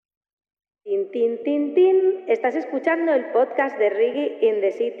Tin, tin, tin, tin. Estás escuchando el podcast de Reggae in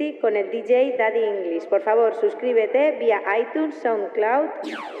the City con el DJ Daddy English. Por favor, suscríbete vía iTunes, SoundCloud.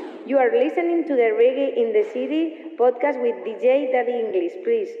 You are listening to the Reggae in the City podcast with DJ Daddy English.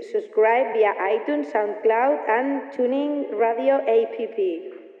 Please subscribe via iTunes, SoundCloud, and TuneIn Radio app.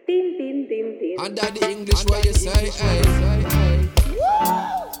 Tin, tin, tin, tin. And Daddy English, what you say?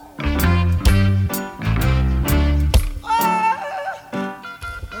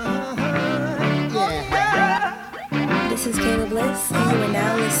 This is Kayla Bliss, and you are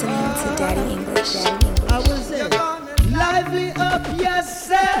now listening to Daddy English. I was there. Lively up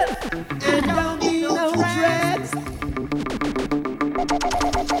yourself and don't be no dreads.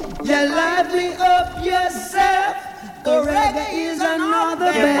 Yeah, lively up yourself. The reggae is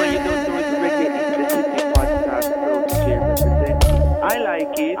another I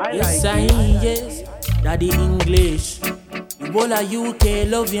like it. Yes, Daddy English. The whole of UK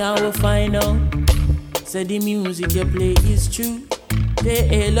love you and we find out. Say the music you play is true.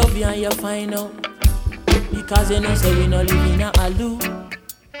 They love you and you find out. Because you know say we no live in a aloo.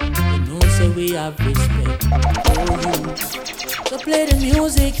 You know say we have respect for you. So play the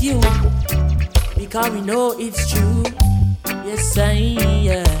music you. Because we know it's true. Yes I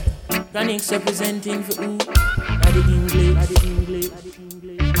yeah. Granix representing for who? Daddy English.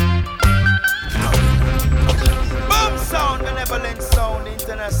 Boom sound, benevolent sound,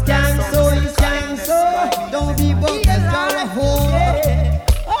 international sound. Don't be bogus, you're a whore.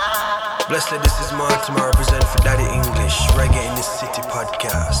 Blessed, this is Martin. I represent for Daddy English, Reggae in the City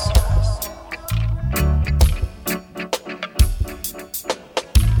podcast.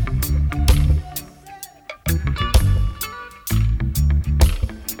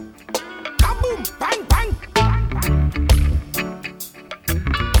 Kaboom, bang, bang.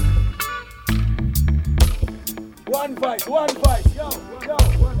 One voice, yo.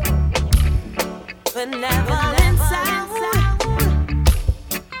 Benevolent sound.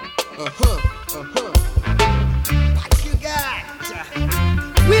 What you got?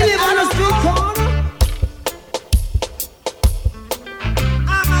 We live on a street corner.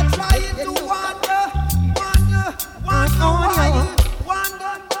 I'm trying to wonder.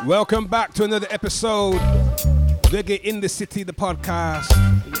 Welcome back to another episode, Reggae in the City, the podcast,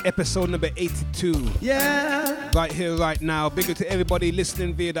 episode number 82. Yeah. Right here, right now. Big up to everybody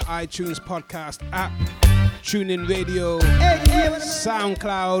listening via the iTunes podcast app, TuneIn Radio,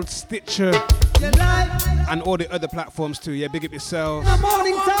 SoundCloud, Stitcher, and all the other platforms too. Yeah, big up yourself.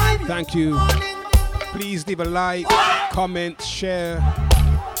 Morning time. Thank you. Please leave a like, comment, share.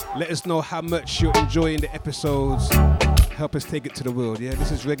 Let us know how much you're enjoying the episodes. Help us take it to the world. Yeah,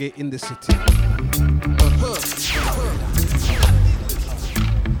 this is Reggae in the City.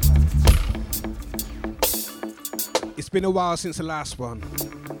 It's been a while since the last one.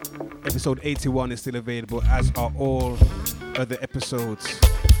 Episode 81 is still available, as are all other episodes.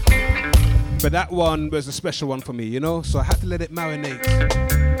 But that one was a special one for me, you know? So I had to let it marinate.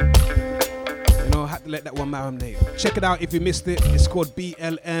 I had to let that one marinate. Check it out if you missed it. It's called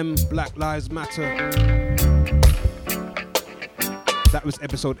BLM, Black Lives Matter. That was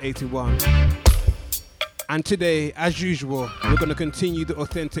episode 81. And today, as usual, we're going to continue the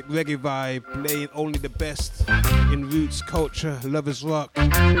authentic reggae vibe, playing only the best in roots, culture, lovers rock,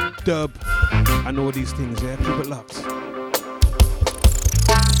 dub, and all these things, yeah? Keep it locked.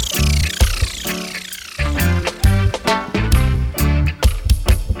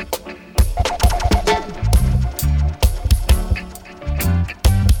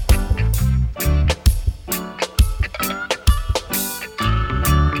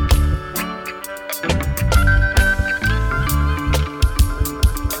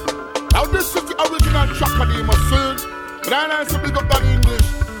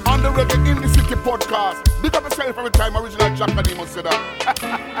 Podcast. Big up yourself every time original Jack and Demo said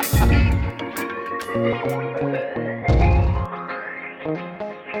that.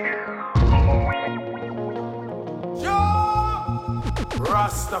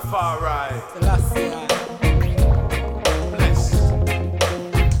 Rastafari. Bless.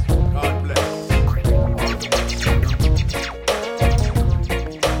 God bless.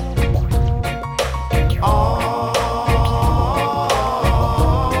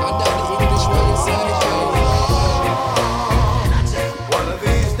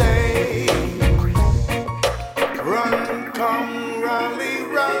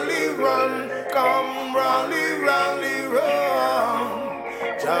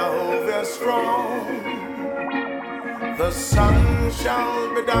 The sun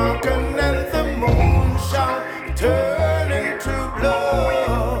shall be darkened and the moon shall turn into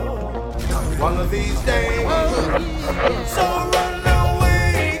blood one of these days. So run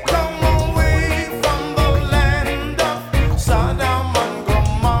away, come away.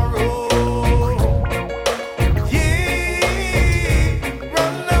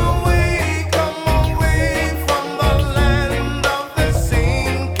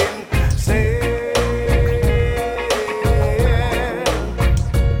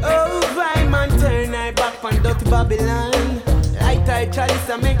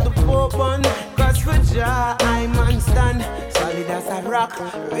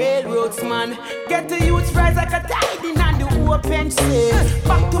 back. Railroads, man. Get the youths rise like a tide in the open sea.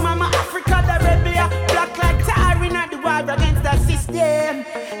 Back to Mama Africa, the rebel. Black like tar in the war against the system.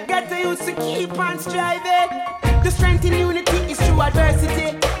 Get the youths to keep on striving. The strength in unity is through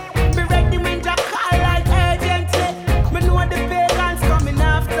adversity. Be ready when Jack call like urgency. Me know the pagans coming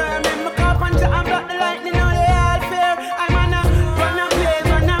after me. Me cup and Jack and block the lightning on the all fair. I'm gonna run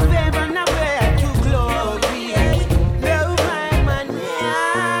away. Too close, yeah. Love my man,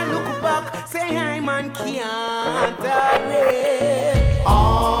 yeah. Look back, say hi man, can't hurry.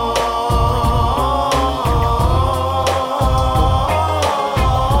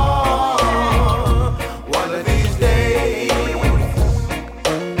 One of these days.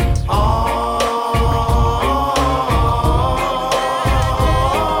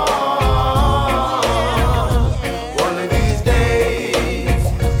 One of these days.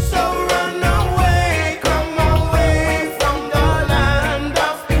 So run away, come away from the land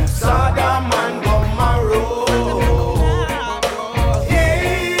of Sodom and Gomorrah.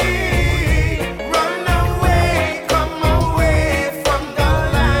 Yeah, run away, come away from the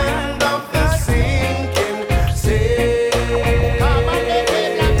land of the sinking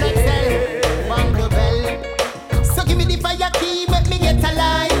So give me the fire key, make me get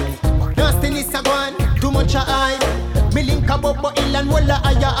alive. Nothing is a gone, too much a eye. Me link a Bobo Hill and Walla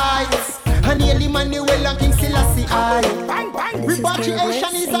Aya eyes. And nearly Manuel and King Selassie I.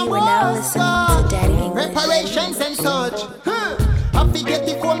 Repatriation is a You are now listening to Daddy English. reparations and such. I forget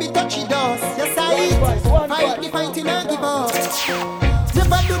the phone me touch it does. Yes I eat. Fight the fighting and give up.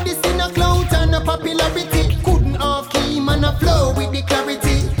 Never do this in a clout and a popularity. Couldn't off key man a flow with the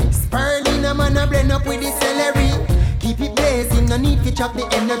clarity. Spurling a man a blend up with the celery. Keep it blazing, no need to chop the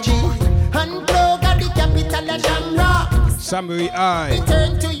energy. Unplug at the capital of genre. Samurai Eye,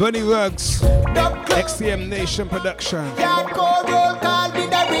 Return to you. Bunny Rugs, Dub club. XTM Nation Production. Hardcore roll call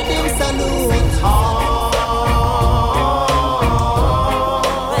with a rhythm salute.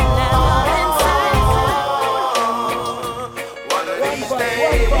 One of these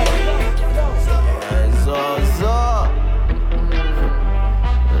days.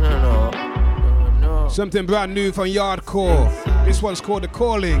 Something brand new from Yardcore. This one's called The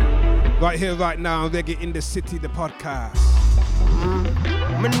Calling. Right here, right now, Reggae in the City, the podcast.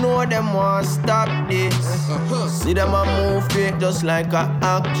 Me know them want stop this. See them a move it just like a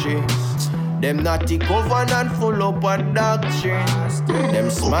actress. Them naughty covenant full up a doctrine. Them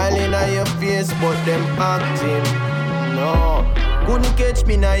smiling at your face but them acting. No, couldn't catch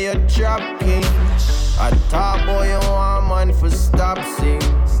me now your trap king. I talk boy you want man for stop sing.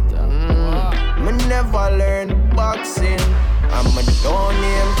 Me never learn boxing. I'm a don't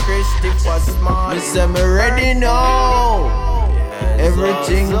name Christopher Smart. Me say me ready now.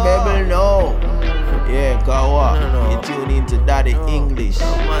 Everything baby know. Yeah, Kawa. You tune into Daddy English.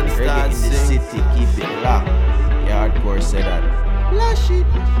 Reggae in the city, keep it locked. Yardcore say that. Flash it.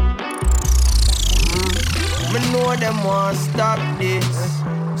 Me know them want stop this.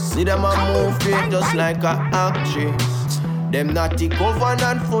 See them a move it just like a actress. Them naughty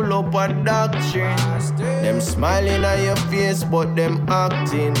covenant full up a doctrine. Them smiling at your face but them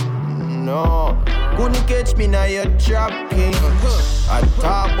acting. No, couldn't catch me now your trap king. I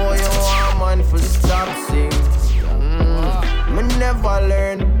talk boy you want man for stop sing. Me never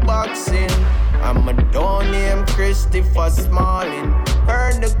learn boxing. I'm a don't name Christopher Smalling.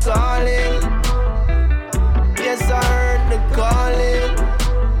 Heard the calling. Yes I heard the calling.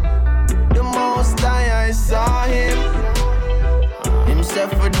 The most I saw him.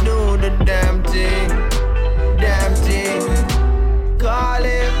 Himself would do the damn thing. Damn thing. Call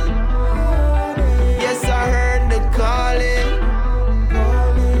him. Yes, I heard the calling.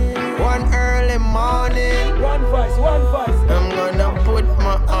 One early morning. One voice. I'm gonna put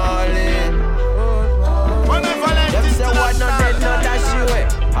my all in. Them say what no dead, no dash you away.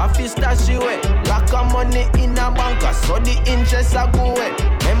 I feel stash you away. Lock of money in a bank, so the interest a go away.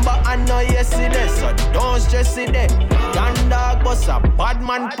 Remember I know yesterday, so don't stress it there. Gun dog bust a bad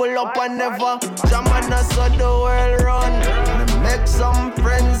man pull up and never jam and so the world run. Me make some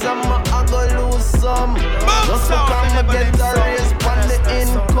friends and I go lose some. Just to come and get a raise on the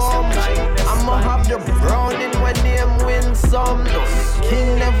income. I'ma have the browning when they win some.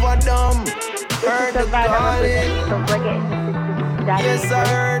 King never dumb. Heard the calling. Yes, I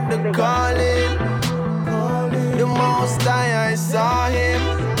heard the calling. The most I saw him.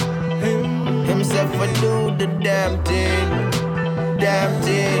 Himself would do the damn thing. Damn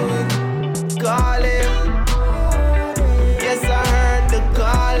thing. Call him. Yes, I heard the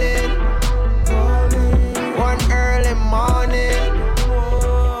calling. One early morning.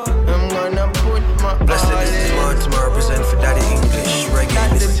 I'm gonna put my Blessed all is this in. man to represent for Daddy English. Reggae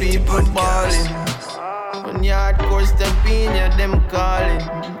Pennsylvania, them calling.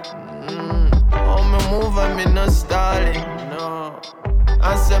 Oh, me move and me no stalling. No,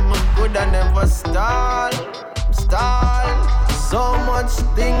 I said me good and never stall. So much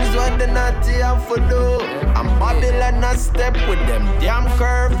things when the naughty have to do. I'm Babylon a step with them damn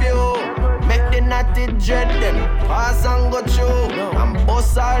curfew. Make the naughty dread them pass and go through. And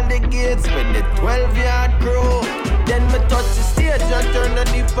bust all the gates with the 12-yard crew. Then me touch the stage and turn a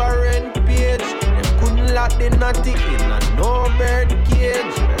different page. Them couldn't lock the naughty in a no bird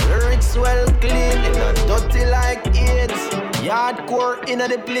cage. Lyrics well clean in a dirty like AIDS. Yardcore in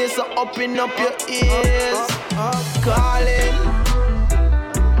the place so open up your ears. Calling.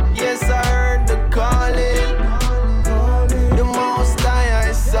 Yes, I heard the calling. The most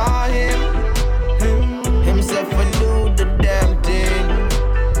I saw him. Himself would do the damn thing.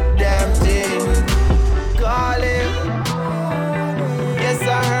 Calling. Yes,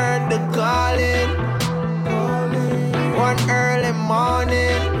 I heard the calling. One early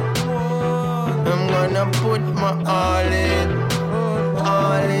morning, I'm gonna put my all in.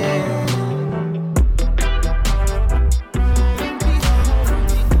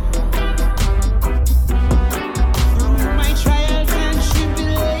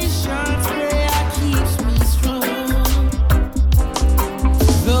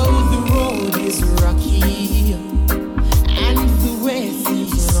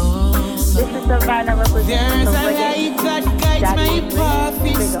 There's a light that guides my path,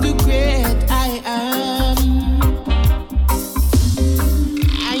 it's the great I am.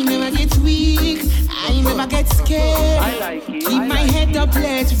 I never get weak, I never get scared. Keep my head up,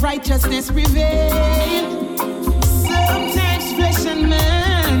 let righteousness prevail. Sometimes flesh and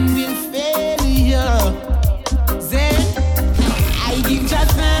man will fail you. Then I give Jah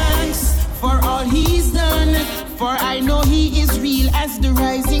thanks for all he's done, for I know he is real as the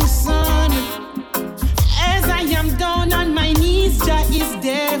rising sun. As I am down on my knees, Jah is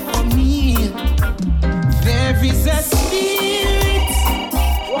there for me. There is a spirit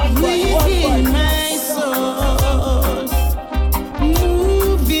within my soul,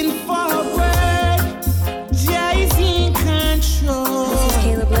 moving forward. Jah is in control. This is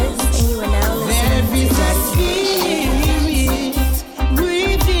Caleb Bliss, and you are now listening to spirit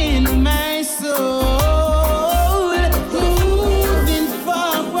within my soul, moving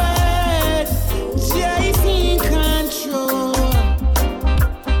forward. Jah is in control.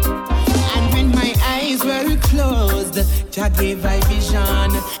 And when my eyes were closed, Jah gave I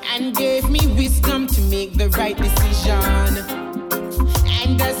vision and gave me wisdom to make the right decision.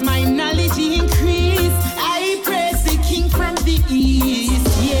 And as my knowledge increase, I praise the King from the east.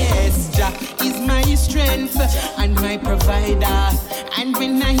 Yes, Jah is my strength and my provider. And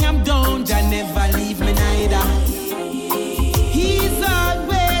when I am down, Jah never leave me neither. He's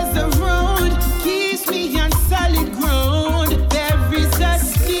always around, keeps me on solid ground. There is a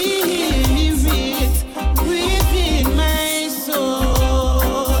spirit within my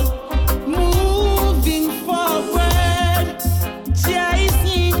soul, moving forward. Jah is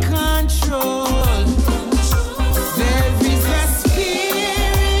in control. There is a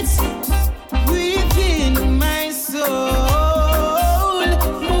spirit within my soul,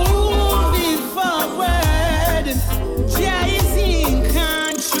 moving forward. Jah is in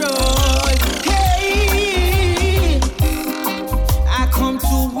control. Hey, I come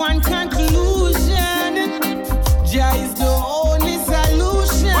to one conclusion. Jah is the only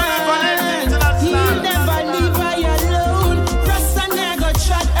solution. He'll never leave I alone. Rasta never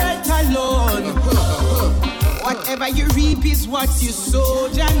trod earth alone. Whatever you reap is what you sow,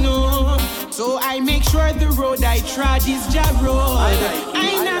 Jah know. So I make sure the road I trod is Jah road.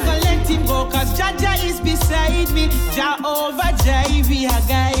 I never let him go, cause Jah is beside me. Jah over Jireh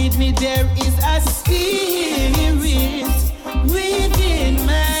guide me. There is a spirit within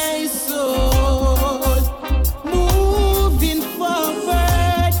my soul, moving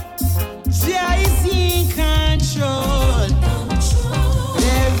forward. Jah is in control.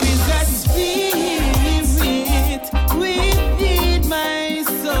 There is a spirit within my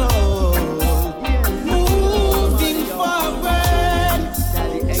soul, moving forward.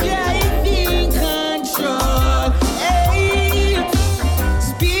 Jah is in control. Hey,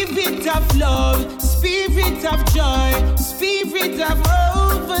 spirit of love, spirit of joy, spirit of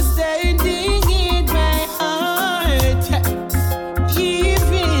understanding in my heart,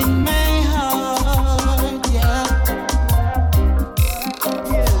 even my heart, yeah.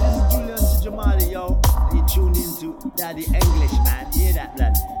 Yeah, this is Julian Jamali, yo. You tune into Daddy English, man. You hear that,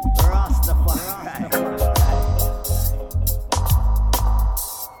 blood? Rastafari.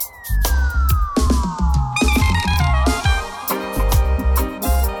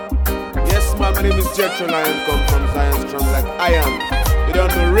 Yes, my My name is Jethro Lion, come from Zion Strong like Iron. You don't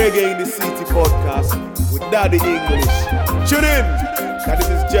know Reggae in the City podcast with Daddy English. Tune in, cause this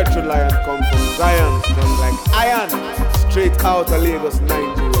is Jethro Lion, come from Zion Strong like Iron. Straight out of Lagos,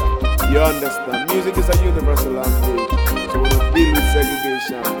 Nigeria. You understand? Music is a universal language. So we don't deal with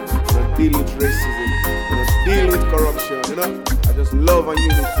segregation, we don't deal with racism, we don't deal with corruption, you know? I just love and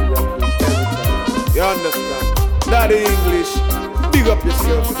unity we have every time. You understand? Daddy English, big up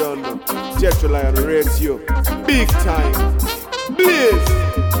yourself, you don't know. Jethro Lion rates you big time. Blaze!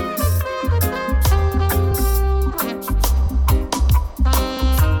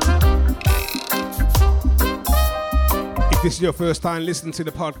 If this is your first time listening to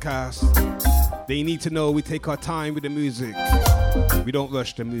the podcast, then you need to know we take our time with the music. We don't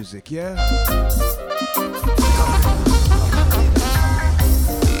rush the music, yeah?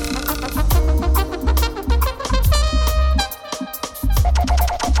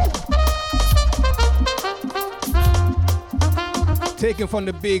 Taken from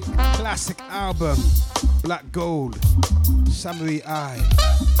the big classic album, Black Gold, Samurai Eye,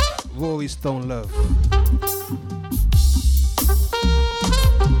 Rory Stone Love.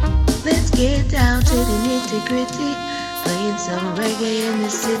 Let's get down to the nitty-gritty, playing some reggae in the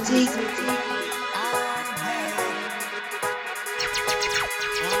city.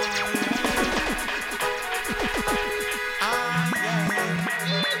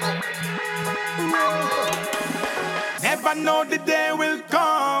 Never know the day will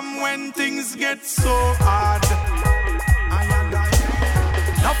come when things get so hard.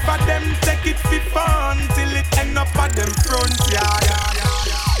 Enough of them take it for fun till it end up at them front yard.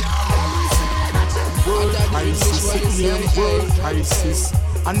 World crisis, world crisis,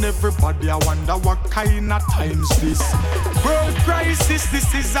 and everybody I wonder what kind of times this. World crisis,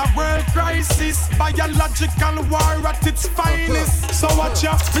 this is a world crisis. Biological war at its finest. So watch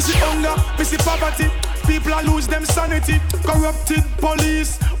ya, missy hunger, missy poverty. People are lose them sanity. Corrupted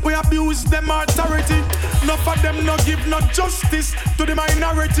police, we abuse them authority. Enough of them no give no justice to the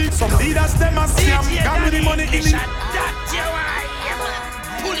minority. Some leaders them a scam, got with the money in it.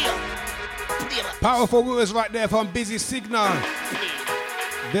 Powerful words right there from Busy Signal.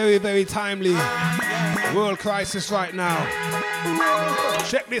 Very, very timely. World crisis right now.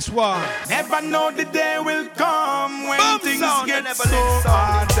 Check this one. Never know the day will come when things get so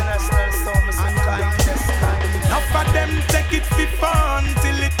hard. Enough of them take it for fun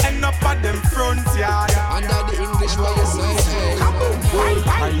till it end up at them front yard. Under the English way you say, world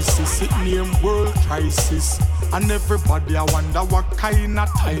crisis, it name world crisis. And everybody I wonder what kind of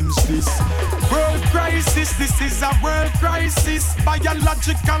times this. World crisis, this is a world crisis.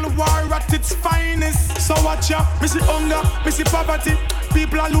 Biological war at its finest. So watch ya, missy hunger, missy poverty.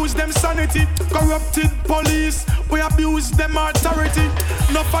 People are lose them sanity. Corrupted police, we abuse them authority.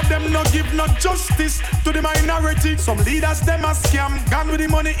 Enough of them no give no justice to the minority. Some leaders them a scam, gone with the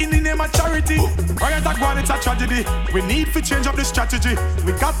money in the name of charity. Riot at one, it's a tragedy. We need to change up the strategy.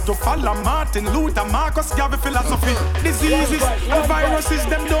 We got to follow Martin Luther, Marcus Garvey philosophy. Diseases and viruses,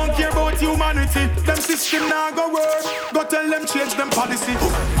 them don't care about humanity. Them system now go work, go tell them change them policy.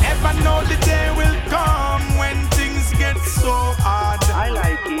 Never know the day will come when things get so hard. I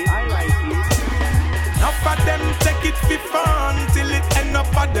like it, I like it. Enough of them take it for fun till it end up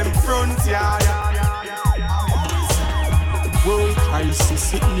at them front yard. World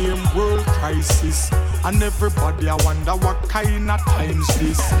crisis, it name world crisis. And everybody I wonder what kind of times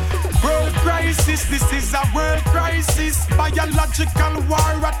this. World crisis, this is a world crisis. Biological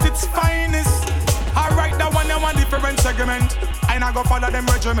war at its finest. Alright, that one I want different segment. I not go follow them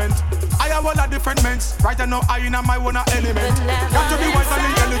regiment. I have all the different men. Right now I in my own element. Got to be wise and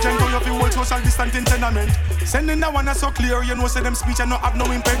intelligent. Don't have to hold social distant in tenement. Sending that one so clear, you know say them speech and no have no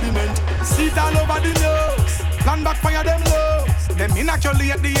impediment. See it all over the nose. Plan backfire them lows. Them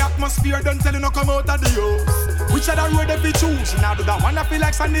inoculate the atmosphere, don't tell you no come out of the house. Which other road they be choose? Now do that one that feel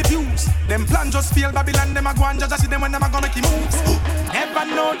like Sunday views. Them plan just fail Babylon, them a go and judge see them when them a gonna keep moves. Never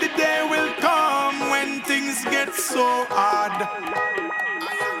know the day will come when things get so hard.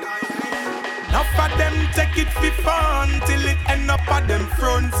 Enough of them take it for fun till it end up at them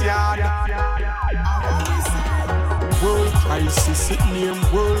front yard. World crisis, it name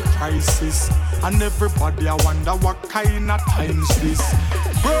world crisis. And everybody I wonder what kind of times this.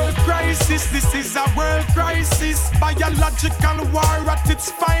 World crisis, this is a world crisis. Biological war at its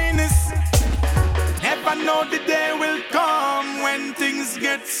finest. Never know the day will come when things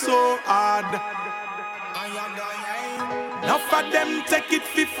get so hard. Enough of them take it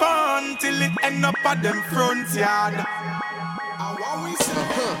for fun till it end up at them front yard.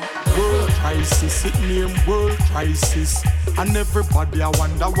 World crisis, it name world crisis. And everybody I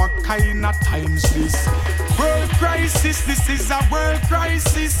wonder what kind of times this. World crisis, this is a world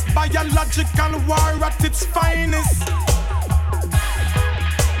crisis. Biological war at its finest.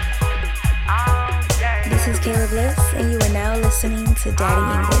 This is Kayla Bliss, and you are now listening to Daddy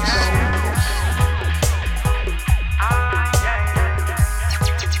English.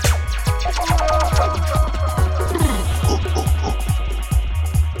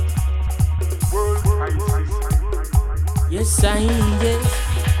 Yes, I yes,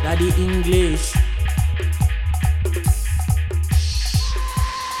 Daddy English.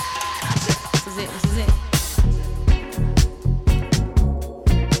 This is it.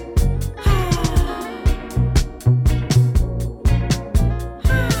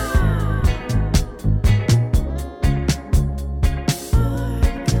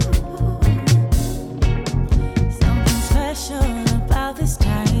 Something special about this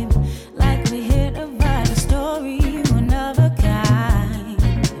time, like we hit a vital story.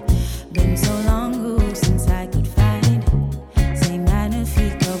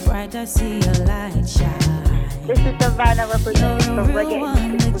 I see your light shine. This is Savannah representing from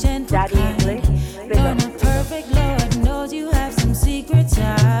Reggae Daddy English. You're not perfect, Lord knows you have some secrets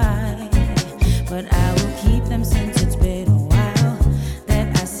hide, but I will keep them since it's been a while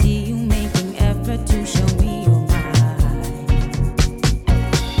that I see you making effort to show me your mind.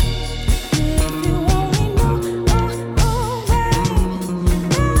 If you only know, oh babe,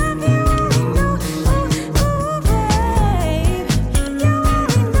 if you only know, oh babe, you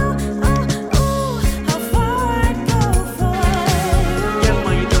only know.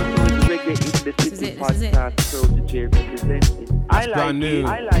 It's brand new.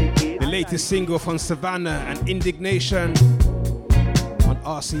 The latest single from Savannah and Indignation on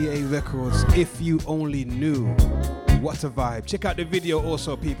RCA Records. If You Only Knew. What a vibe. Check out the video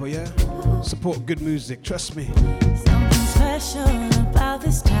also, people, yeah? Support good music, trust me. Something special about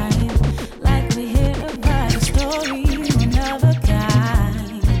this time, like we hit a vital story, another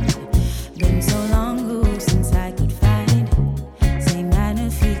kind. Been so long ago since I could find same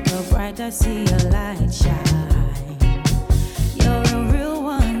magnifico bright, I see your light shine. You're a real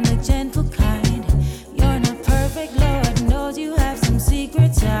one, the gentle kind. You're not perfect, Lord knows you have some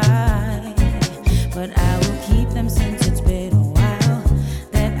secrets hide, but I will keep them since it's been a while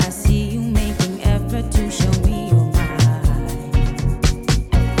that I see you making effort to show me your mind.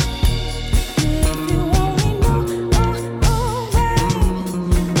 If you only know, oh babe,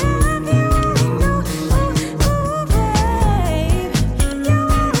 if you only know, oh babe, you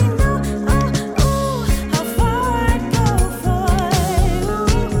only know,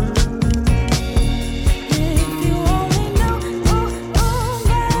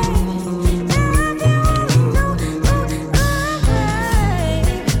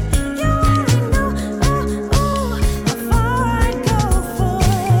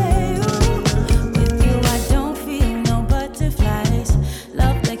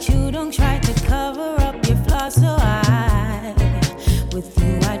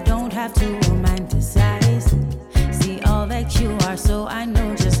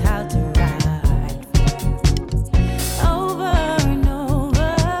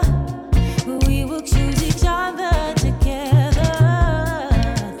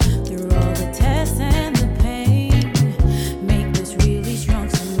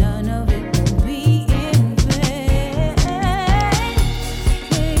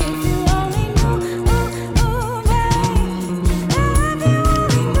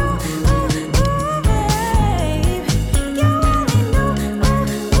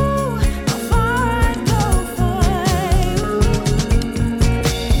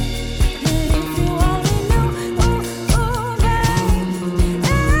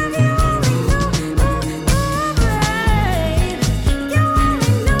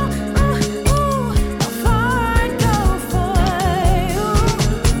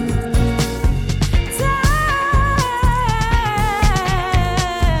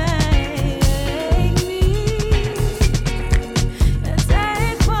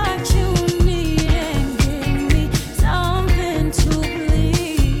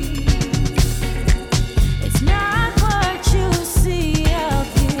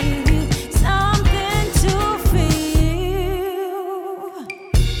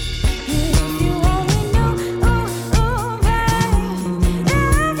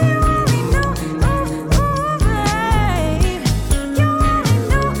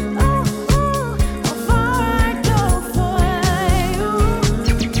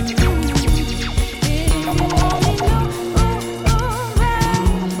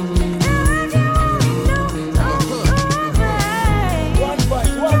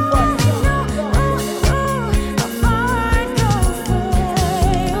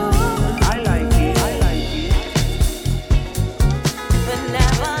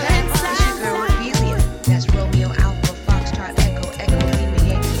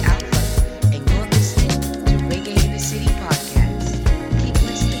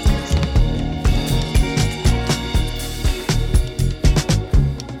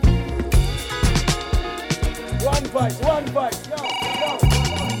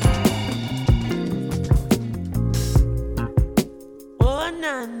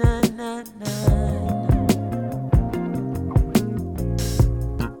 na na na.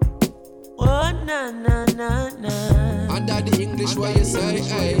 Oh na na na na. And Daddy English, what you say?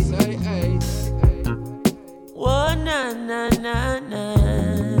 Hey. Oh na na na na.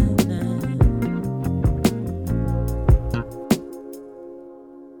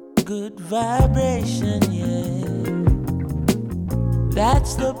 Good vibration, yeah.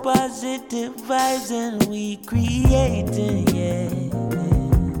 That's the positive vibes and we creating, yeah.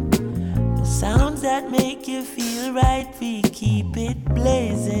 The sounds that make you feel right, we keep it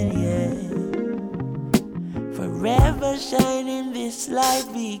blazing, yeah. Forever shining this light,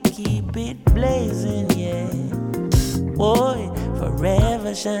 we keep it blazing, yeah. Boy,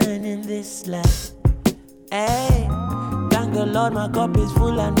 forever shining this light. Hey, thank the Lord, my cup is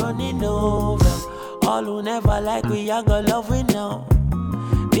full and running over. All who never like we, I got love we know.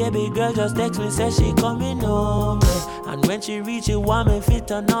 Baby girl just text me, say she coming over. And when she reach it, want me fit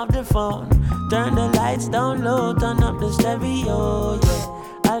turn off the phone. Turn the lights down low, turn up the stereo,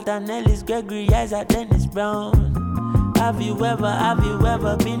 yeah. Alton Ellis, Gregory Isaac, Dennis Brown. Have you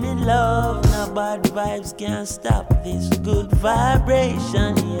ever been in love? Now bad vibes can't stop this good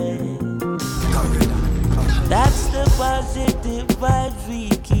vibration, yeah. That's the positive vibes we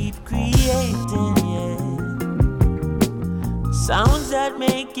keep creating, yeah. Sounds that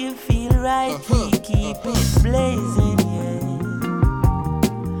make you feel right, we keep it blazing, yeah.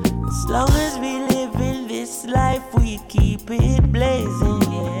 As long as we live in this life, we keep it blazing,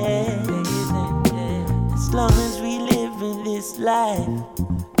 yeah. As long as we live in this life,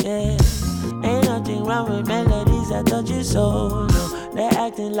 yeah. Ain't nothing wrong with melodies that touch your soul, no. They're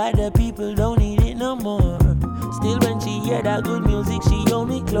acting like the people don't need it no more. Still when she hear that good music, she hold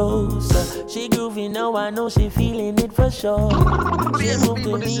me closer. She groovy now, I know she feeling it for sure. She moved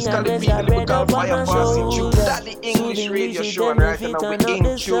to me and there's a bread up on my shoulder. Daddy English radio show, and right now we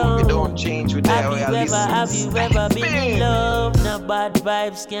in tune. We don't change with that. Have you ever been in love? Now bad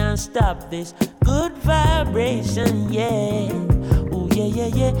vibes can't stop this good vibration, yeah. Oh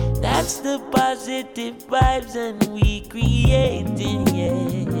yeah. That's the positive vibes and we creating, yeah.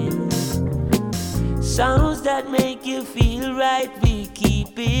 Sounds that make you feel right, we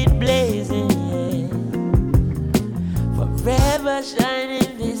keep it blazing, yeah. Forever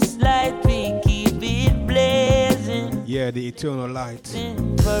shining this light, we keep it blazing. Yeah, the eternal light.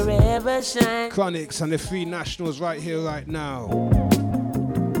 Forever shine. Chronics and the Free Nationals right here, right now.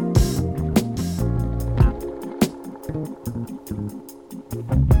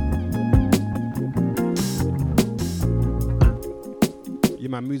 Yeah,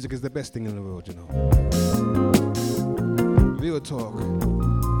 my music is the best thing in the world, you know. Real talk.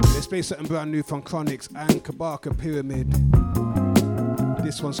 Let's play something brand new from Chronics and Kabaka Pyramid.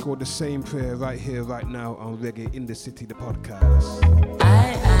 This one's called The Same Prayer right here, right now on Reggae in the City, the podcast.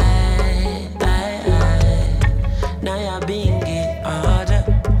 Now you're being get harder.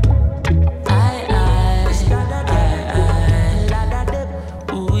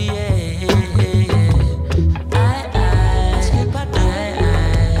 Ooh yeah.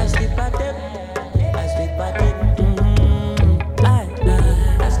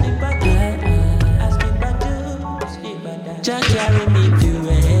 Just carry me through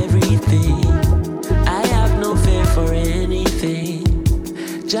everything. I have no fear for anything.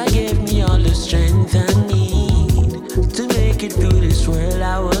 Just give me all the strength I need to make it through this world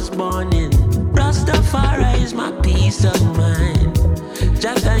I was born in. Rastafari is my peace of mind.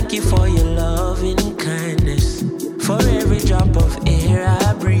 Just thank you for your love and kindness, for every drop of air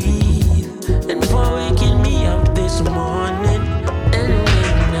I breathe, and for waking me up this morning. And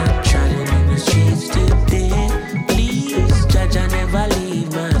when I'm trotting in the streets today, please, Judge, I never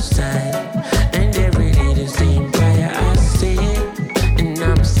leave my side. And every day the same prayer I say, and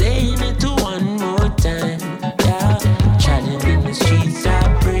I'm saying it one more time. Yeah, trotting in the streets I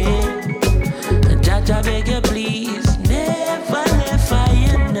pray. And Judge, I beg you please, never left I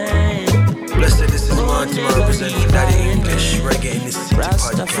and I. Blessed, this is Martin, represent for Daddy English, Reggae in the City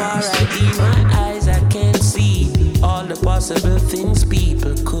podcast. Rastafari, in my eyes I can see all the possible things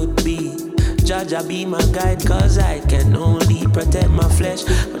people could be. Judge, I be my guide, cause I can only protect my flesh.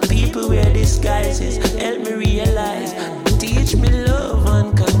 But people wear disguises, help me realize. Teach me love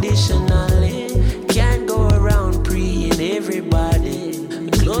unconditionally. Can't go around preying everybody.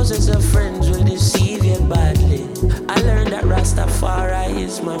 The closest of friends will deceive you badly. I learned that Rastafari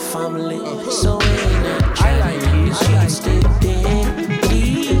is my family. So when I'm trying in the streets today,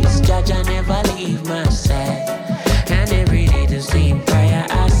 please, Judge, I never leave my side. And every day the same prayer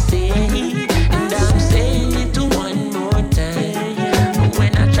I say, and I'm saying it one more time.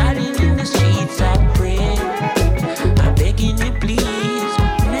 When I try it in the streets I pray, I'm begging you please.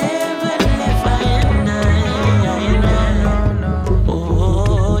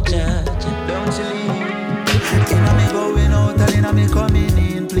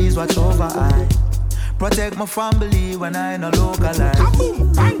 Protect my family when I no local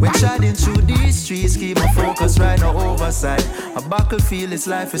life. We're treading through these streets, keep my focus right, no oversight. A battlefield, this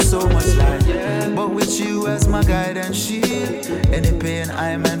life is so much light. But with you as my guide and shield, any pain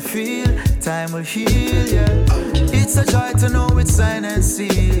I man feel, time will heal, yeah. It's a joy to know it's sign and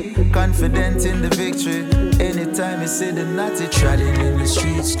seal. Confident in the victory. Anytime you say the naughty, treading in the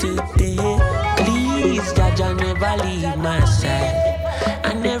streets today. Please, Jaja, never leave my side.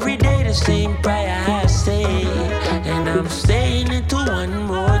 And every day the same prayer I say, and I'm saying it one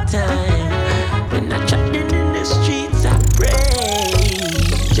more time. When I'm treading in the streets, I pray.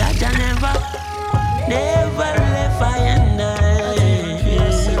 Jaja never left I and I.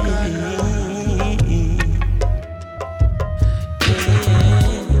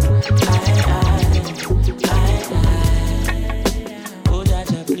 Oh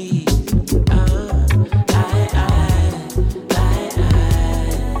Jaja, please.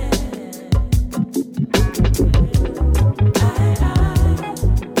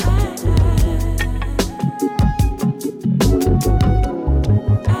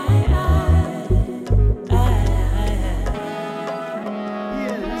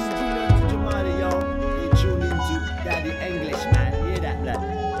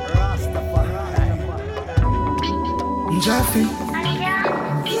 Jaffe. Yeah.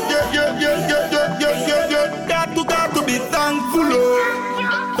 Got to be thankful,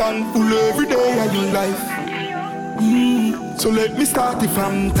 oh. Thankful every day of your life. So let me start it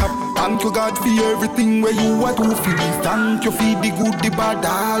from top. Thank you God for everything where you are do for me. Thank you for the good, the bad,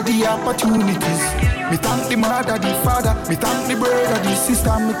 all the opportunities. Me thank the mother, the father. Me thank the brother, the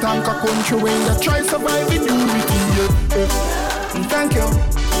sister. Me thank a country where you try survive in unity. Thank you.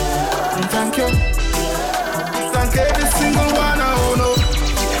 Thank you. Thank every single one I own.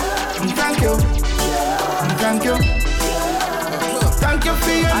 Thank you. Thank you. Thank you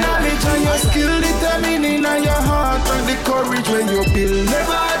for your knowledge and your skill, determining and your heart and the courage when you build.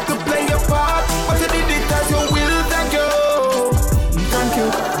 Never had to play your part, but you did it as your will. Thank you. Thank you.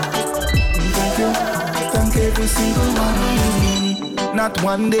 Thank you. Thank every single one. Not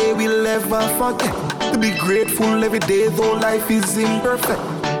one day we'll ever forget to be grateful every day, though life is imperfect.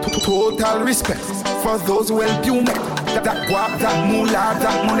 Total respect for those who help you make that guap, that moolah,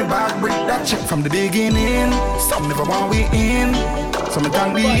 that money bag, break that check from the beginning. Some never want we in. Some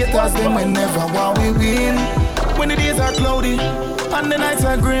thank the haters, them will never want we win. When the days are cloudy and the nights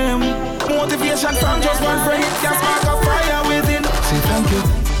are grim, motivation from just one friend, it can spark a fire within. Say thank you.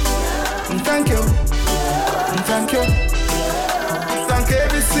 Thank you. Thank you. Thank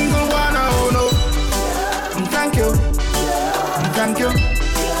every single one I own. Thank you. Thank you.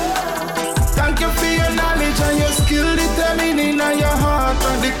 Thank you for your knowledge and your skill, determining and your heart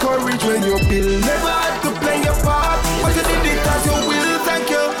and the courage when you build. Never had to play your part, but you did it as you will. Thank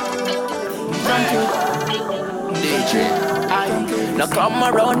you. Thank you. DJ, now come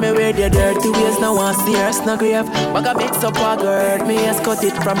around me with your dirty ways. Now want see her no grave. But I mix up a girl, me has cut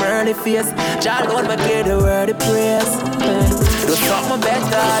it from early face. Child on my play the word of praise. Do something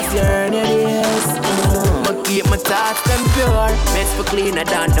better as you earn your days. Keep my thoughts them pure. Mess for cleaner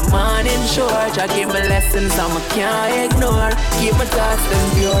than the morning shore. I give me lessons I can't ignore. Keep my thoughts them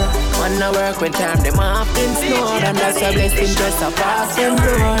pure. Wanna work when time them often snore. And that's a blessing just a passing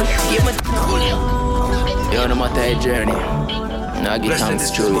door. Keep my you no matter a journey. Now get thanks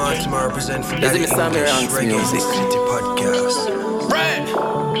truly. This is me Sammy Ranks music. Red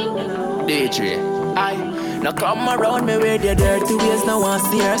DJ now come around me with your dirty ways. Now want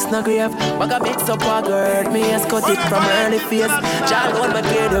see her no grave. But I mix up a girl, me has cut it from early face. Child on my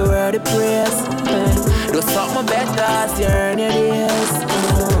play the word of praise. Do something better as you earn your days.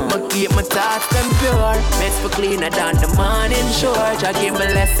 But keep my thoughts them pure. Mess for cleaner than the morning shore. I give me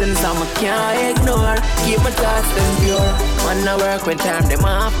lessons I can't ignore. Keep my thoughts them pure. Wanna work when time them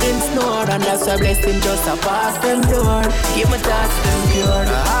often snore. And that's a blessing just a pass them door. Keep my thoughts them pure.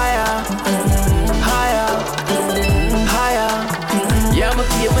 Higher. Higher, higher, yeah, I'ma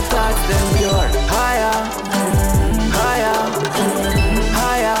keep my thoughts them pure. Higher, higher,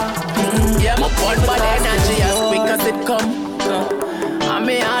 higher, yeah, my born by the energy as quick as it come. I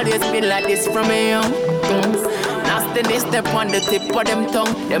may always been like this from a young. Nasty step on the tip of them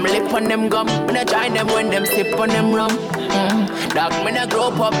tongue. Them lip on them gum. When I join them when them sip on them rum. Dog, me no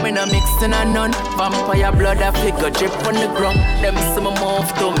grow up, me no mixing a none. Vampire blood, a figure drip on the ground. Them see me move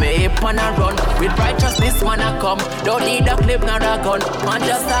to me, hip and a run. With righteousness, man, I come. Don't need a clip, nor a gun. Man,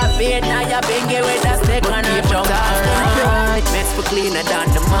 just a beat, now you bingy with a stick and a jump. Alright, makes me cleaner than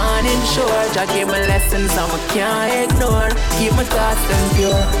the morning shore. Jah give me lessons, and we can't ignore. Keep my thoughts them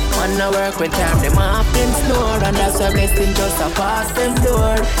pure. Man, I work when time them off and snore. And that's why blessing just a pass them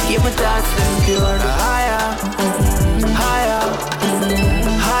door. Keep my thoughts them pure. Higher, higher,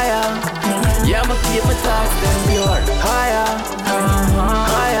 higher. Yeah, I'ma keep my thoughts them pure. Higher,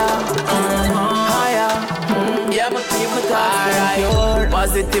 higher, higher. Yeah, I'ma keep my thoughts them pure.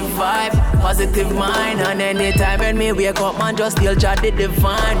 Positive vibe, positive mind. And anytime when me wake up, man, just still Jah the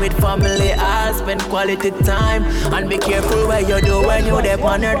divine. With family, I'll spend quality time. And be careful what you do when you dep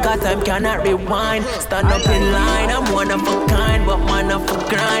on earth, cause time cannot rewind. Stand up in line, I'm one of a kind, but man of a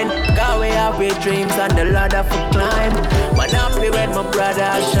grind. Cause we have big dreams and the ladder for climb. Man, happy when my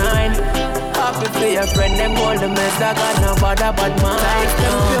brother shine. Happy for your friend, them all the mess that got no bother but mine.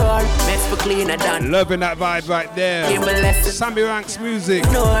 Pure, makes for cleaner than. Loving that vibe right there. Sammy Ranks music.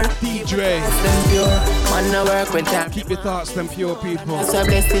 DJ. Man, I work when time. Keep your thoughts them pure, people. So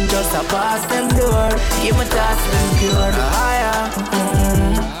blessing just a pass them door. Keep my thoughts them pure. Higher,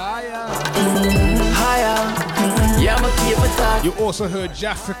 higher. Yeah, I'ma keep my thoughts. You also heard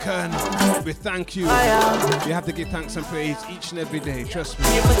Jafrican with thank you. Higher. You have to give thanks and praise each and every day. Trust me.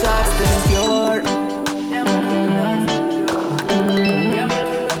 Keep my thoughts them pure.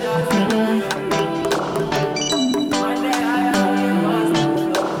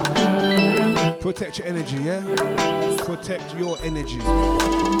 Protect your energy, yeah? Protect your energy.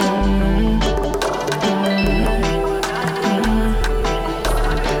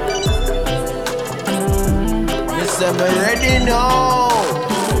 Yes, I'm ready now.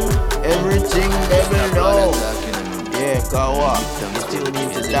 Everything they will know. Yeah, Kawa. Tune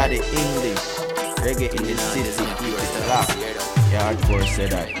into Daddy English. Reggae in the city. Keep it locked. Yeah, hardcore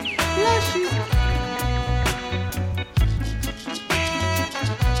said I.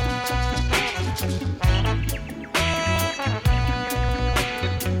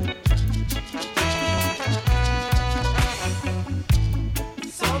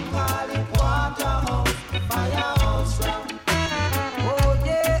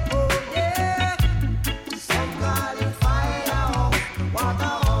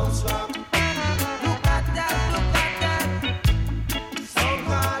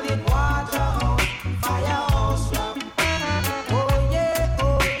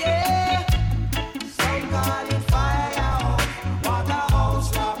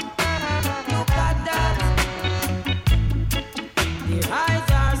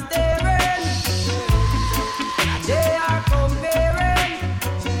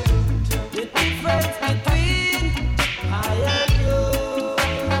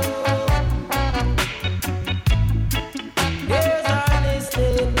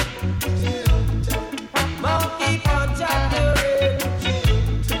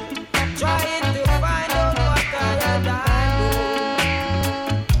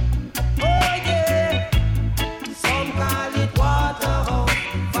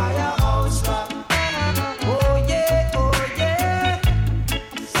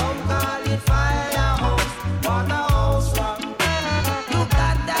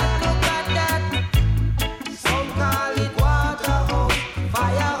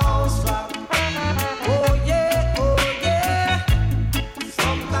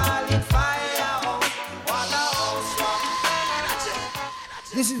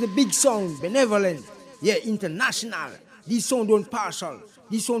 Sound benevolent, yeah, international. This sound don't partial.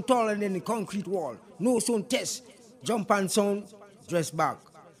 This sound taller than the concrete wall. No sound test. Jump and sound, dress back.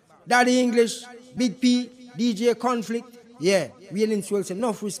 Daddy English, Big P, DJ Conflict. Yeah, we ain't show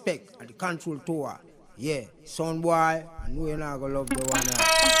enough respect at the control tower. Yeah, sound boy, I know you're not gonna love the one.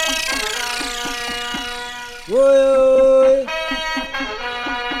 Whoa.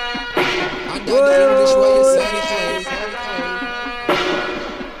 And Daddy English, what you say?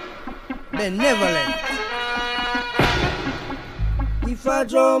 Benevolent. If I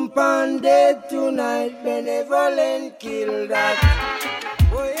jump and dead tonight, benevolent kill that.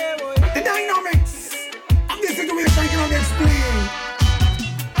 The dynamics of this situation cannot be explained.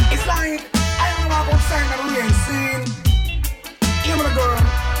 It's like I don't know about sign that we ain't seen. Hear me, girl.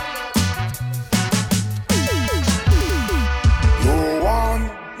 No one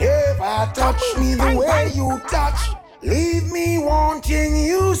ever touch me the way you touch. Leave me wanting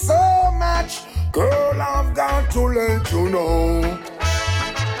you so much. Girl, I've got to let you know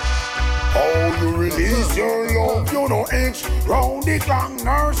how you release your love. You know itch round the clock,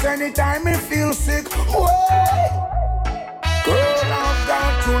 nurse anytime I feel sick. Wait. Girl, I've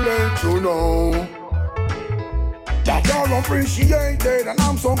got to let you know that you're appreciated, and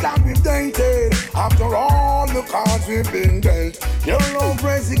I'm so glad we've dated. After all the cards we've been dealt, your love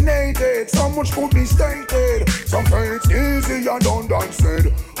resignated. So much could be stated. Some say it's easier done than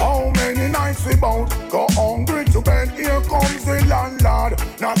said. How many nights we bout go hungry to bed? Here comes the landlord.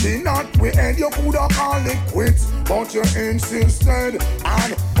 Nothing that we end. You coulda called it quits, but you insisted.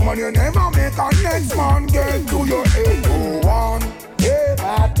 And woman, you never make a next man get to your head. Go on,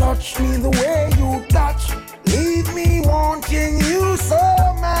 yeah, touch me the way you touch. Leave me wanting you so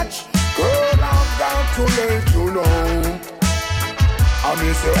much. Girl, I've got to let you know. I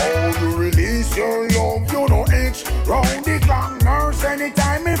may say, oh, you release your love, you know itch. Round the clock nurse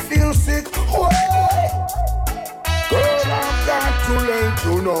anytime I feel sick. Whoa. Girl, I've got to let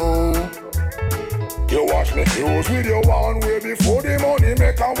you know. You wash me clothes with your one way before the money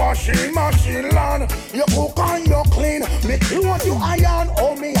make a washing machine land. You cook and you clean, me clothes you iron.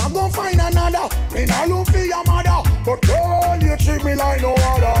 Oh, me I gon' find another. Me not look for your mother, but girl, you treat me like no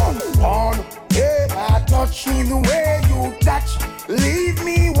other. On, yeah, touch me the way you touch. Leave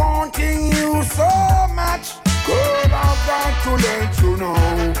me wanting you so much. Girl, I've got to let you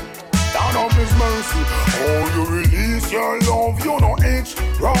know. Down of His mercy, oh, you release your love, you know itch.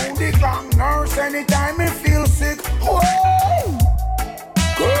 Round the clock nurse anytime I feel sick. Whoa.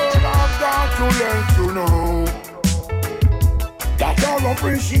 Girl, I've got to let you know that you're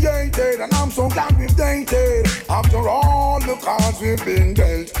appreciated, and I'm so glad we've dated. After all the cards we've been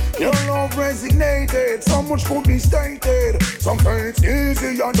dealt, your love resignated. So much could be stated. Some say it's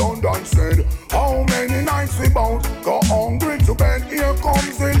easier done than said. How many nights we bout go hungry to bed? Here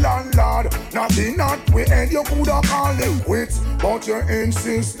comes the landlord. Nothing that we end. You coulda called it quits, but you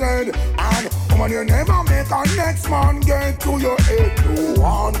insisted. And woman, you never make a next man get to your head. Go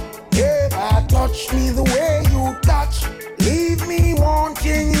on, yeah, touch me the way you touch. Leave me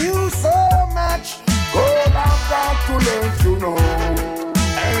wanting you so much. Girl, I've got to let you know.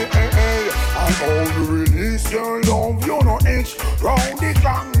 Hey, hey, hey. I know you release your love, you know itch. Round the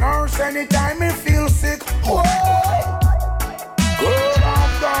clock nurse anytime I feel sick. Whoa. Girl,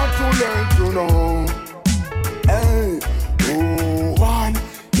 I've got to let you know. Hey, go on.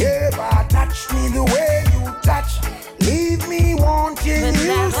 Yeah, but touch me the way you touch. Leave me wanting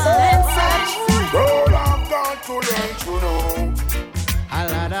you so much. Girl, I've got to let you know. A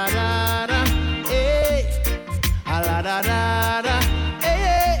la da da da, eh. A la da da da,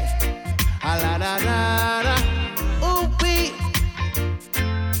 eh. A la da da da, ooh wee,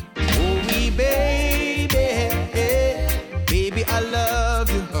 baby, baby, I love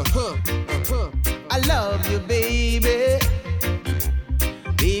you. I love you, baby.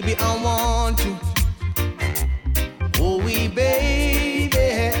 Baby, I want you. Oh, we baby.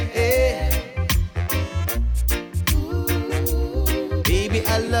 Baby,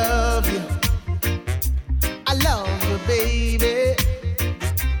 I love you. I love you, baby.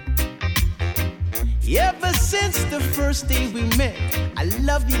 Ever since the first day we met, I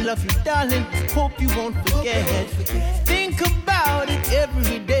love you, darling. Hope you won't forget. Think about it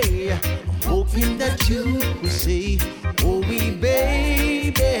every day. I'm hoping that you will say, oh, we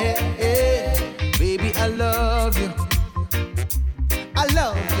baby. Baby, I love you. I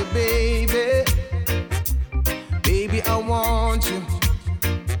love you, baby. Baby, I want you.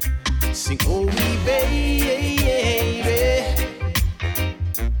 Sing, oh, we baby.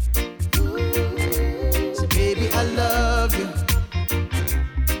 Say, baby, I love you.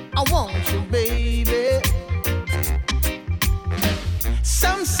 I want you, baby.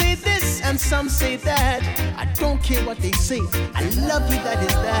 Some say this and some say that. I don't care what they say. I love you, that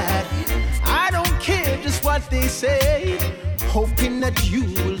is that. I don't care just what they say. Hoping that you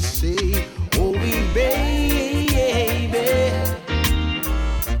will say, oh, we baby.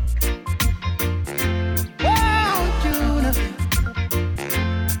 Won't you know?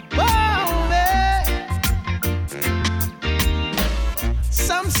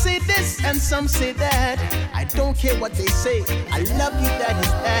 Some say this and some say that. I don't care what they say. I love you, that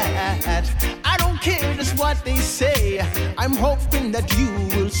is that. I don't care just what they say. I'm hoping that you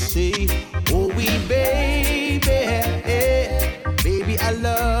will say, oh, we baby. Baby, I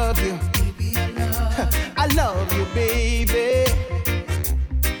love you. I love you, baby.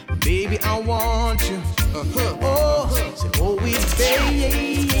 Baby, I want you. Oh, say, oh, we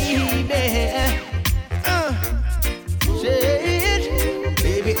baby.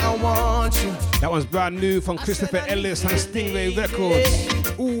 Baby, I want you. That one's brand new from Christopher Ellis and Stingray Records.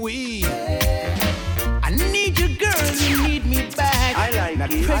 Ooh-wee. I need you, girl, you need me back. I like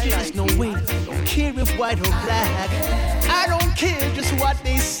not it. Prejudice, no way. Don't care if white or black. I don't care just what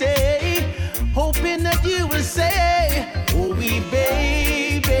they say. hoping that you will say, oh, we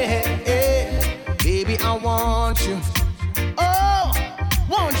baby, baby, I want you. Oh,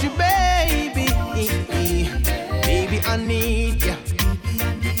 want you, baby, baby, I need you.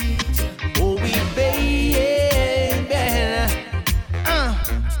 Oh, we baby,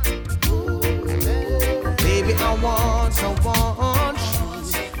 baby, I want you.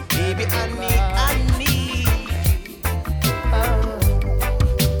 Baby, I need.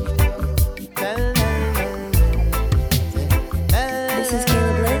 This is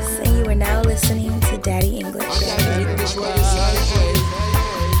Kayla Bliss, and you are now listening to Daddy English.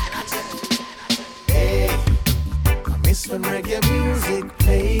 Hey, I miss when reggae music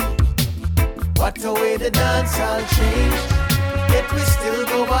played. What a way the dance all changed. Yet we still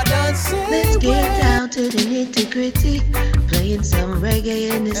go by dancing. Let's get down to the nitty-gritty, playing some reggae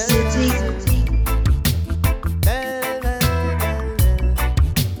in the city.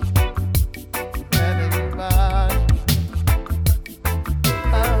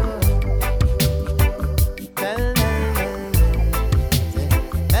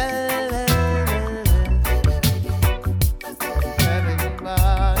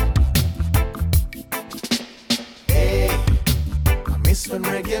 When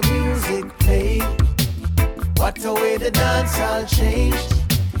reggae music played, what a way the dance all changed.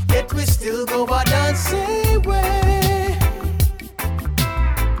 Yet we still go by dancing way.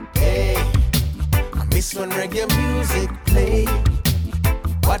 Hey, I miss when reggae music played.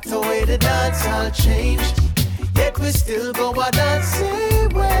 What a way the dance all changed. Yet we still go by dancing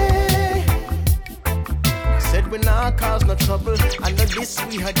way. Said we not cause no trouble. I know this,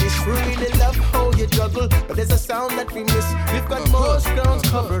 we had this. We really love how you juggle. But there's a sound that we miss. We've got most grounds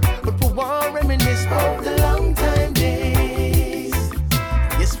covered. But we want reminisce of the long time days.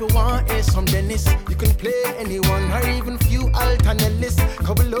 Yes, we want hear some Dennis. You can play anyone or even few alternates.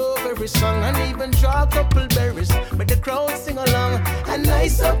 Couple over every song and even draw a couple berries. But the crowd sing along and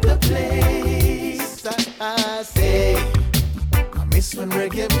nice up the place. I say, I miss when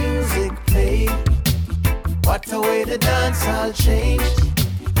reggae music played. What a way the dance all changed.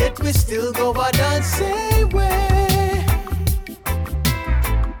 Yet we still go by dancing way.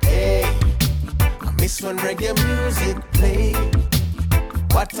 Hey, I miss when reggae music played.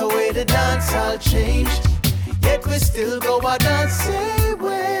 What a way the dance all changed. Yet we still go by dancing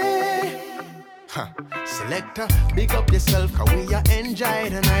way. Selector, big up yourself, cause we are enjoy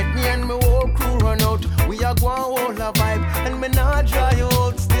the night. Me and my whole crew run out. We are going hold a vibe. And me not dry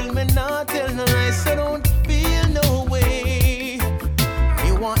out. Still me not tell no lies. So don't feel no way.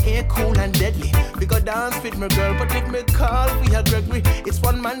 Me want air cool and deadly. We go dance with my girl, but if me call we are Gregory. It's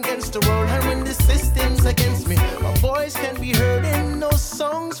one man against the world. And when the system's against me, my voice can be heard in no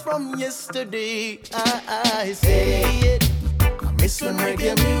songs from yesterday. I say it. I miss when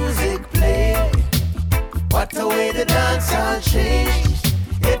reggae music played. What a way the dance all changed.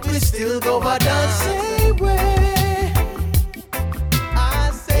 Yet we still go by dancing way.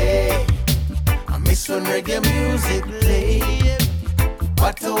 I say, I miss when reggae music played.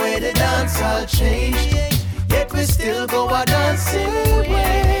 What a way the dance all changed. Yet we still go by dancing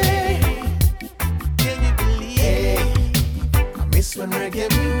way. Can you believe? I miss when reggae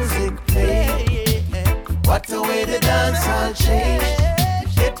music played. What a way the dance all changed.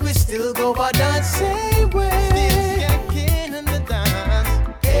 Yet we still go by dancing way. Still skanking in the dance.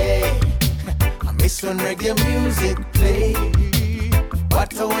 Hey, I miss when reggae music played.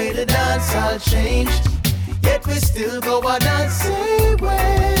 What a way the dance all changed. Yet we still go by dancing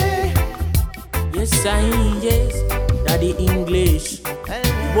way. Yes, yes, Daddy English.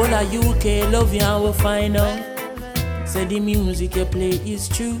 All of UK love you and we find out. Say the music you play is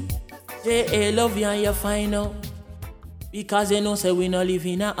true. JA love you and you find out. Because you know say we no live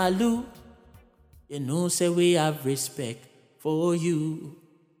in a alu. You know say we have respect for you.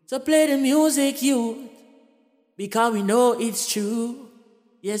 So play the music, you. Because we know it's true.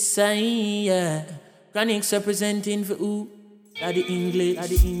 Yes, yeah. Chronics representing for who? Daddy English.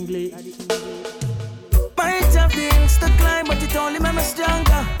 Daddy English. Might have things to climb, but it only made me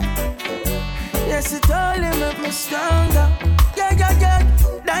stronger. Yes, it only made me stronger. Yeah, yeah, yeah.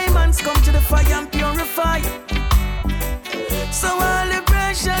 Diamonds come to the fire and purify. So all the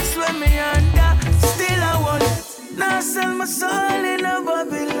precious when me under, still I want it. Now sell my soul in a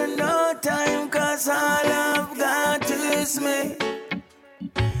Babylon, no time, cause all I've got is me.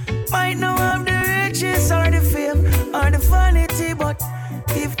 Might not have the riches or the fame or the vanity, but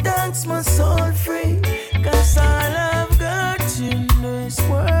give thanks my soul free. Cause all I've got in this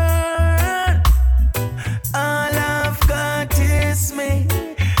world, all I've got is me.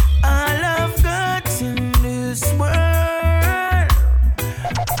 All I've got in this world,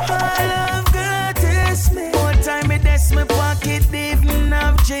 all I've got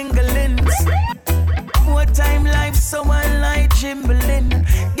jingling. More time life, so I like jimbling.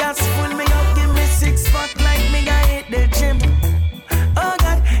 Gas full me up, give me 6 pack like me I hit the gym. Oh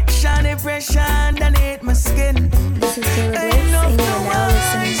God, shiny pressure underneath my skin. This is Caleb Bliss, and you are now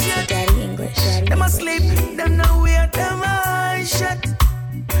listening to Daddy English. Them asleep, them know where them eyes shut.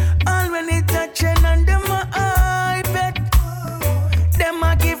 All when they touching on them eye bet. Them I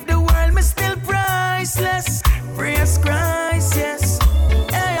give the world, me still priceless. Praise Christ, yes.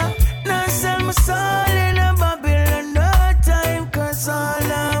 Yeah, now sell my soul in a Babylon, no time, 'cause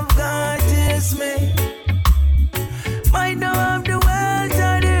all I've got is me. Might not have the wealth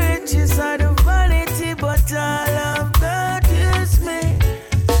or the riches or the vanity, but all I've got is me.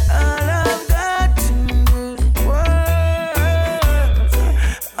 All I've got in this world.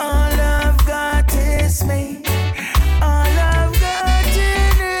 All I've got is me. All I've got in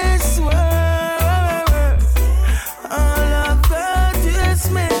this world. All I've got is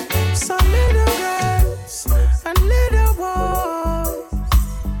me. Some little girls and little boys.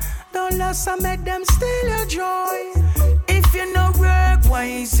 Don't let some make them steal your joy. If you no work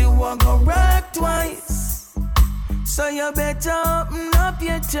wise, you won't go work twice. So you better open up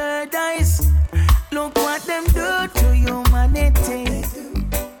your third eyes. Look what them do to humanity.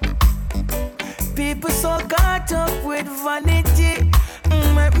 People so caught up with vanity.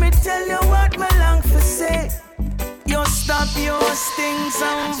 Let me tell you what me long for say. You stop your stings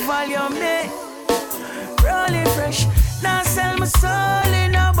and value me. Rolling fresh, now sell my soul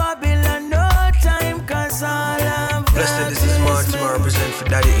in a Babylon, no time, 'cause all I've got Blessed, this is Martin, I represent for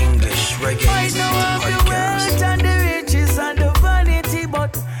Daddy English, Reggae I in the know of City the wealth Podcast. and the riches and the vanity,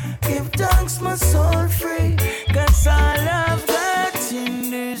 but give thanks my soul free, 'cause all I've got in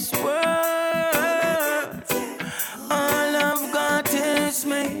this world, all I've got is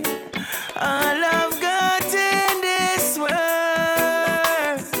me. All I've got in this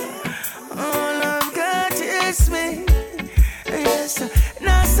world, all I've got is me. Yes,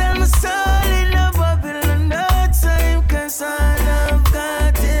 now sell my soul in a Babylon, no time, 'cause all I've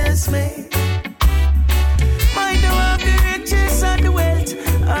got is me. Might not have the riches and the wealth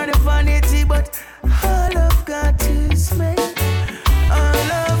or the vanity, but all I've got is me. All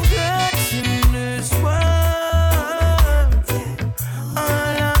I've got in this world,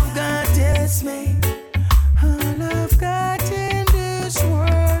 all I've got is me. All I've got in this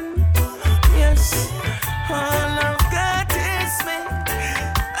world, yes, all I've got is me.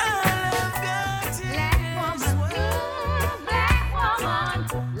 All I've got in this world. Black woman,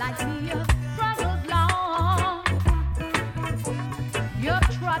 like me, you struggled long. You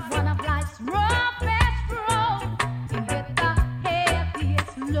trod one of life's roughest roads, and with the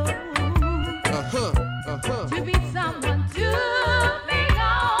heaviest load. To be someone to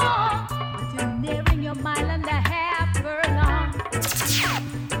belong, but you're nearing your mile and a half furlong.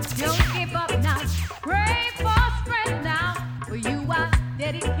 Don't give up now, pray for strength now, for you I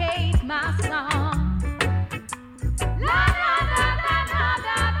dedicate my song. La la la la la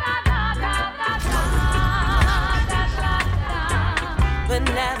la la la la la la la.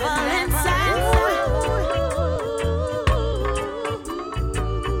 Benevolent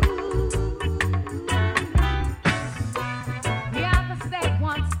We are the same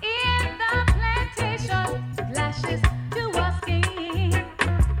ones in the plantation, lashes to a skin.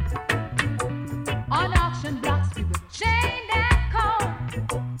 On auction blocks we were chained and cold,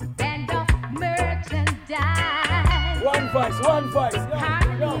 band of merchandise. One voice.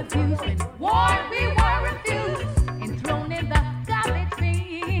 Hardly abused when war we were refused, enthroned in the garbage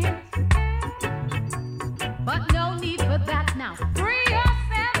bins. But no need for that now. Free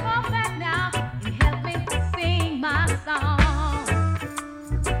yourself of that now and help me sing my song.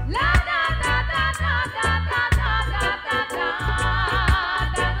 La da da da da da da da da da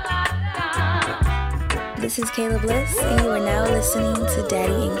da da da. This is Caleb Bliss, and you are now listening to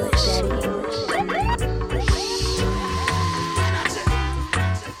Daddy English. Daddy English.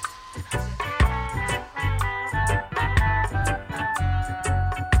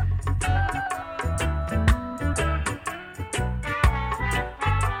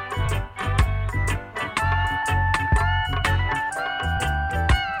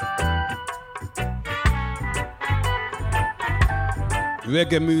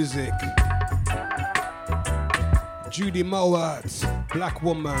 Reggae music. Judy Mowat, Black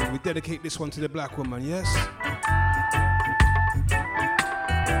Woman. We dedicate this one to the black woman, yes?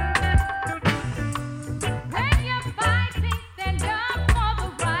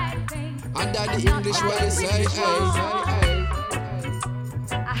 Under the English, what you say?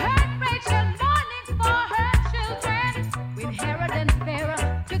 I heard Rachel mourning for her children when Herod and Pharaoh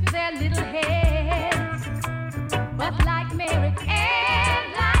took their little heads. But like Mary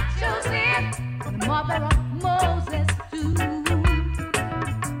and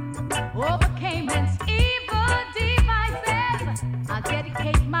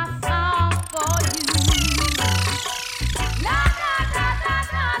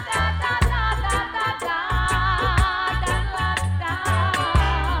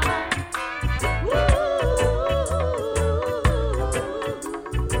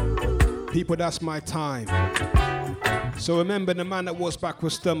People, that's my time. So remember, the man that walks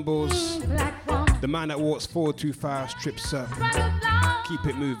backwards stumbles. The man that walks forward too fast trips up. Keep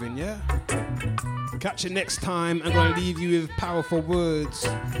it moving, yeah? Catch it next time. I'm going to leave you with powerful words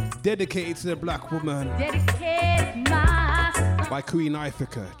dedicated to the black woman by Queen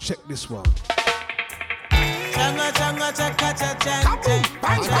Ifrica. Check this one.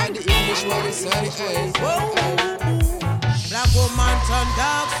 Black woman turn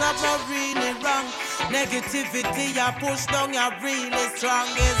dark, submarine wrong. Negativity, you push down, you're really strong.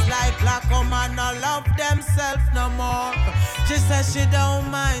 It's like black woman no love themselves no more. She says she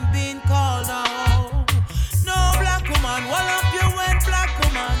don't mind being called out. No black woman, what up you went black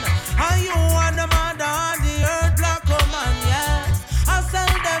woman? Are you on the mother on the earth, black woman? Yes, I sell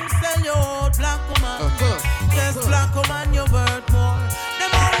you out, black woman. Yes, black woman, you worth more.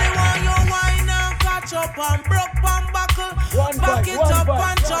 Them only want you wine and catch up and broke and buckle. Back it up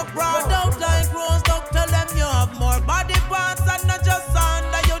and chop broad out like rose. Don't tell them you have more body parts and not just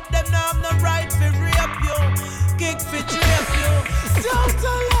under you. Them now have no right to rape you, kick for drape you. Don't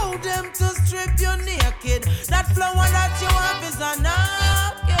allow them to strip you naked. That flower that you have is a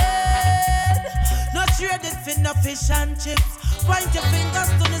napkin. Not trade it for no fish and chips. Point your fingers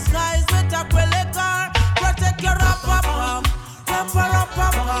to the skies with a quelly car. Protect your pam, pam. Black woman, protect your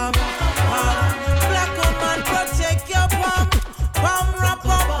pam, pam. Black woman, protect your pam, pam. Black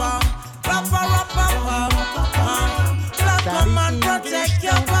woman, protect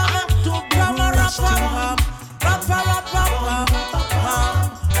your pam, pam.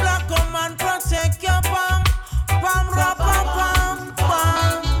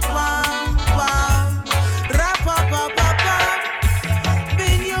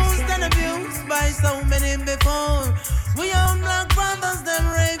 Been used and abused by so many before. We own black brothers,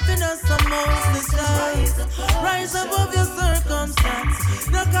 them raping us some most rise. Rise above your circumstance.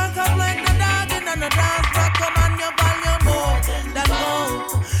 No cock up like the dog in the dance. Black woman, you value more than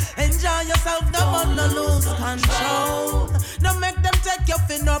gold. Enjoy yourself, the one no lose control. Don't make them take you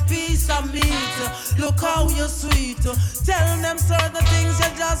for no piece of meat. Look how you sweet. Tell them certain things you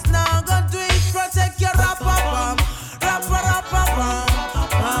just now go do it. Protect your rapper. Black woman, protect your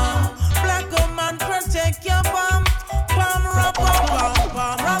pam. Black woman, protect your pam. Black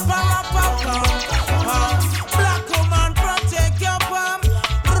woman, protect your pam.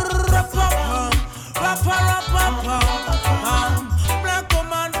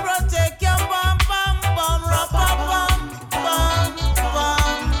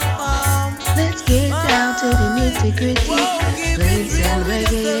 Let's get down to the nitty-gritty. Playing some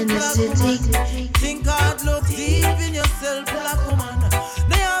reggae in the city. Think God look deep in yourself, black woman.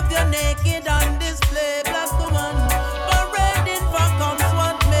 They have you naked on display, black woman.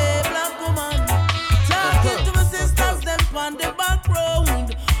 On the back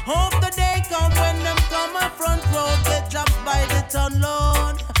road, hope the day come when them come a front road. Get dropped by the ton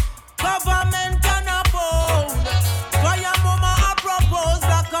load. Government can uphold. For your mama I propose.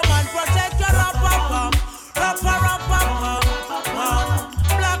 Black woman protect your rapper. Black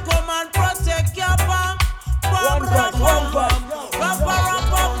woman protect your pam. Black woman protect your pam. Protect your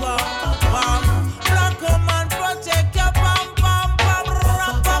pam, yeah. Black woman protect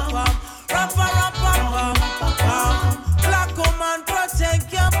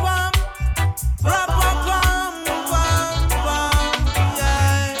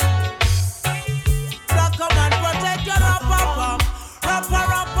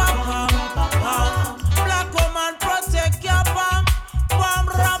your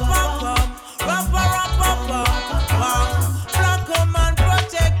pam, black woman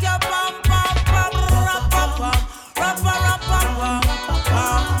protect your pam,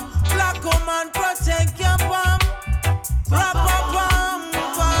 black woman protect your pam, black woman protect your pam.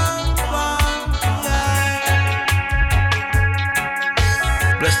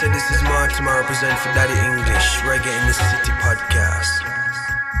 Blessed, this is Martin, I represent for Daddy English, Reggae in the City podcast.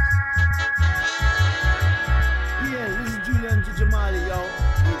 Yeah, this is Julian to Jamali, yo.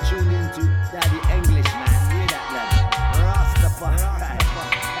 You tuned into Daddy English, man. Hear that, lad? Rastafari.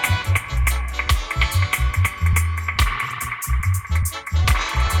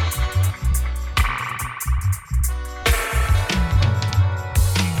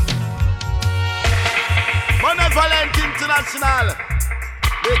 Benevolent International.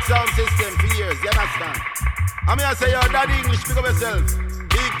 Big sound system for years, you understand? I mean, I say, yo, Daddy English, pick up yourself.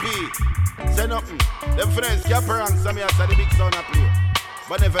 Big P, say nothing. Them friends, your parents, I mean, I say the big sound I play.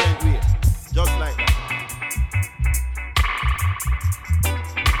 Benevolent way, just like that.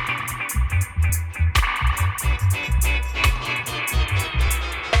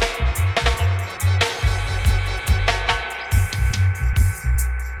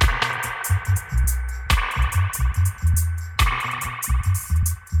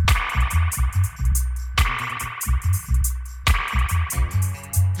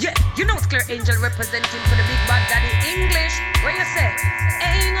 Angel representing for the big bad Daddy English. What you say?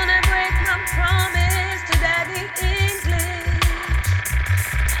 Ain't gonna break my promise to Daddy English.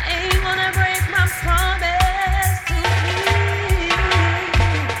 Ain't gonna break my promise to you.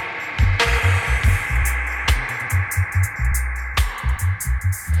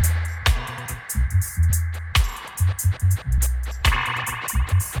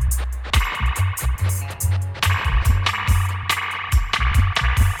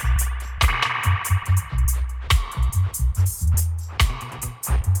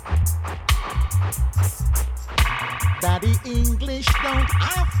 Daddy English don't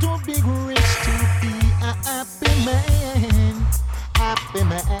have to be rich to be a happy man. Happy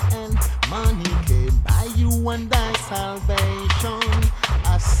man, money can buy you and thy salvation.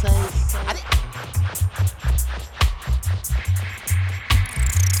 I say,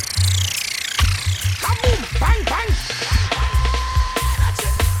 kaboom, bang, bang.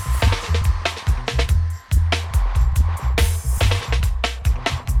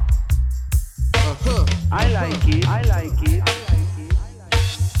 I like it, I like it.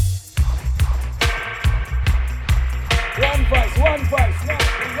 One voice, now,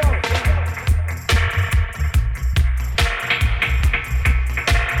 go.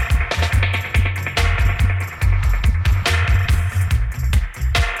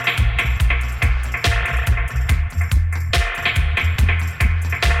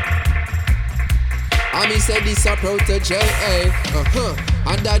 And me say this a protege,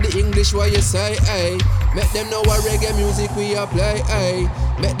 Under the English what you say, Make them know what reggae music we a play,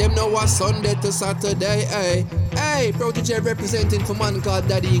 Make them know what Sunday to Saturday, Protege representing for man called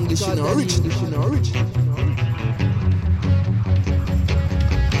Daddy English, you know, rich.